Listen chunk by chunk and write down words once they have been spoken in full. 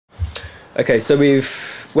Okay, so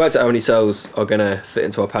we've worked out how many cells are going to fit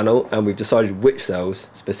into our panel, and we've decided which cells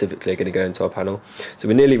specifically are going to go into our panel. So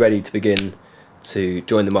we're nearly ready to begin to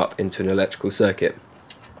join them up into an electrical circuit.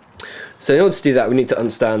 So in order to do that, we need to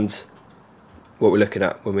understand what we're looking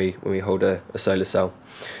at when we hold a solar cell.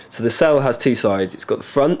 So the cell has two sides. It's got the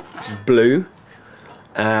front, which is blue,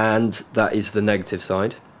 and that is the negative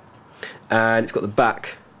side. And it's got the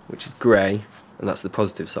back, which is grey, and that's the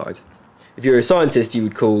positive side. If you're a scientist, you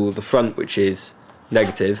would call the front, which is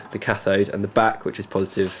negative, the cathode, and the back, which is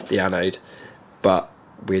positive, the anode. But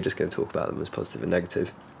we're just going to talk about them as positive and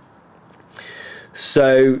negative.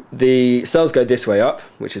 So the cells go this way up,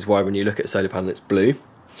 which is why when you look at a solar panel it's blue,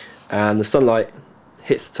 and the sunlight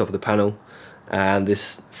hits the top of the panel, and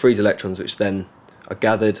this frees electrons which then are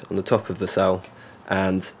gathered on the top of the cell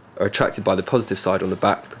and are attracted by the positive side on the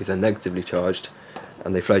back because they're negatively charged,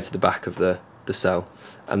 and they flow to the back of the cell,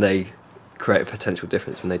 and they create a potential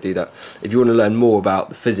difference when they do that. If you want to learn more about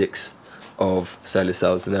the physics of solar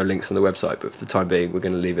cells, then there are links on the website, but for the time being we're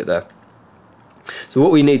going to leave it there. So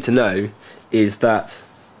what we need to know is that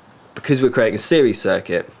because we're creating a series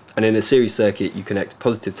circuit, and in a series circuit you connect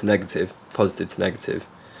positive to negative,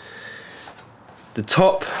 the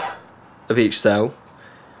top of each cell,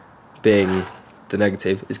 being the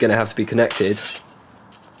negative, is going to have to be connected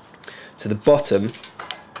to the bottom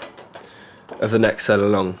of the next cell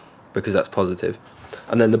along, because that's positive,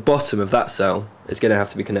 and then the bottom of that cell is going to have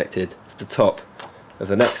to be connected to the top of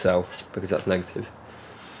the next cell because that's negative.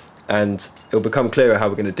 And it will become clearer how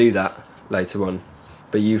we're going to do that later on,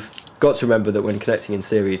 but you've got to remember that when connecting in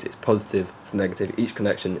series it's positive to negative. Each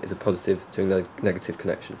connection is a positive to a negative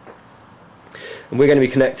connection, and we're going to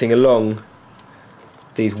be connecting along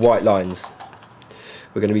these white lines.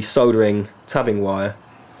 We're going to be soldering tabbing wire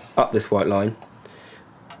up this white line,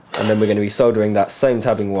 and then we're going to be soldering that same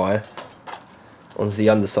tabbing wire onto the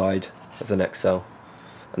underside of the next cell,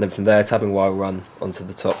 and then from there tabbing wire will run onto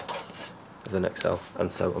the top of the next cell,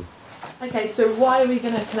 and so on. Okay, so why are we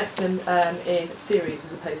going to connect them in series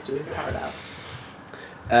as opposed to in parallel?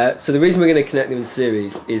 So the reason we're going to connect them in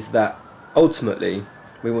series is that ultimately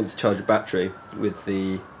we want to charge a battery with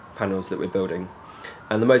the panels that we're building,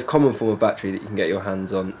 and the most common form of battery that you can get your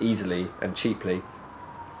hands on easily and cheaply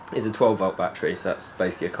is a 12-volt battery. So that's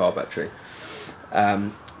basically a car battery.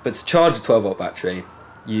 But to charge a 12-volt battery,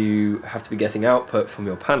 you have to be getting output from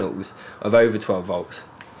your panels of over 12 volts.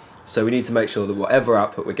 So we need to make sure that whatever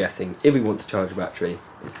output we're getting, if we want to charge a battery,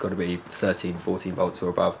 it's got to be 13, 14 volts or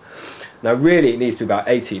above. Now really it needs to be about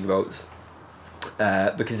 18 volts,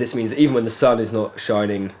 because this means that even when the sun is not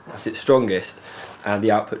shining at its strongest and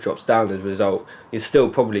the output drops down as a result, you're still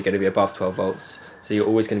probably going to be above 12 volts, so you're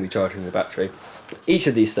always going to be charging the battery. Each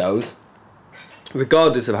of these cells,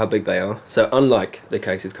 regardless of how big they are, so unlike the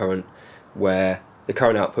case with current where the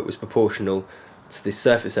current output was proportional to the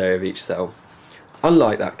surface area of each cell,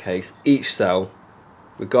 unlike that case, each cell,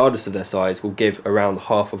 regardless of their size, will give around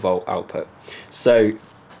half a volt output. So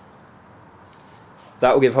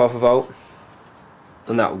that will give half a volt,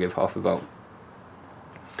 and that will give half a volt.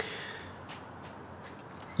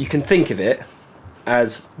 You can think of it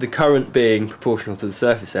as the current being proportional to the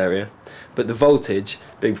surface area, but the voltage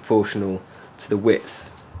being proportional to the width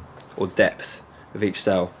or depth of each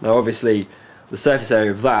cell. Now obviously the surface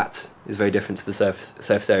area of that is very different to the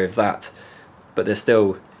surface area of that, but they're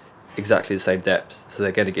still exactly the same depth, so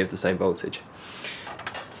they're going to give the same voltage.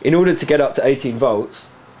 In order to get up to 18 volts,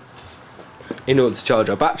 in order to charge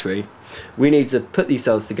our battery, we need to put these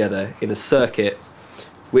cells together in a circuit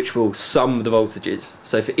which will sum the voltages.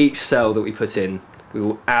 So for each cell that we put in, we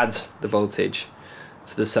will add the voltage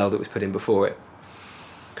to the cell that was put in before it.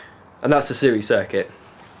 And that's a series circuit.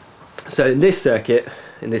 So in this circuit,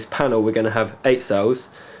 in this panel, we're going to have 8 cells,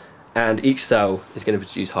 and each cell is going to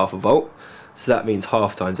produce half a volt. So that means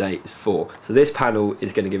half times 8 is 4. So this panel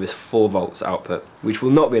is going to give us 4 volts output, which will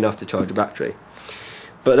not be enough to charge a battery.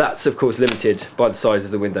 But that's of course limited by the size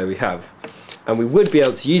of the window we have. And we would be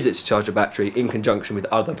able to use it to charge a battery in conjunction with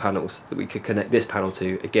other panels that we could connect this panel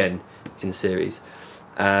to, again, in series.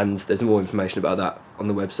 And there's more information about that on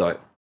the website.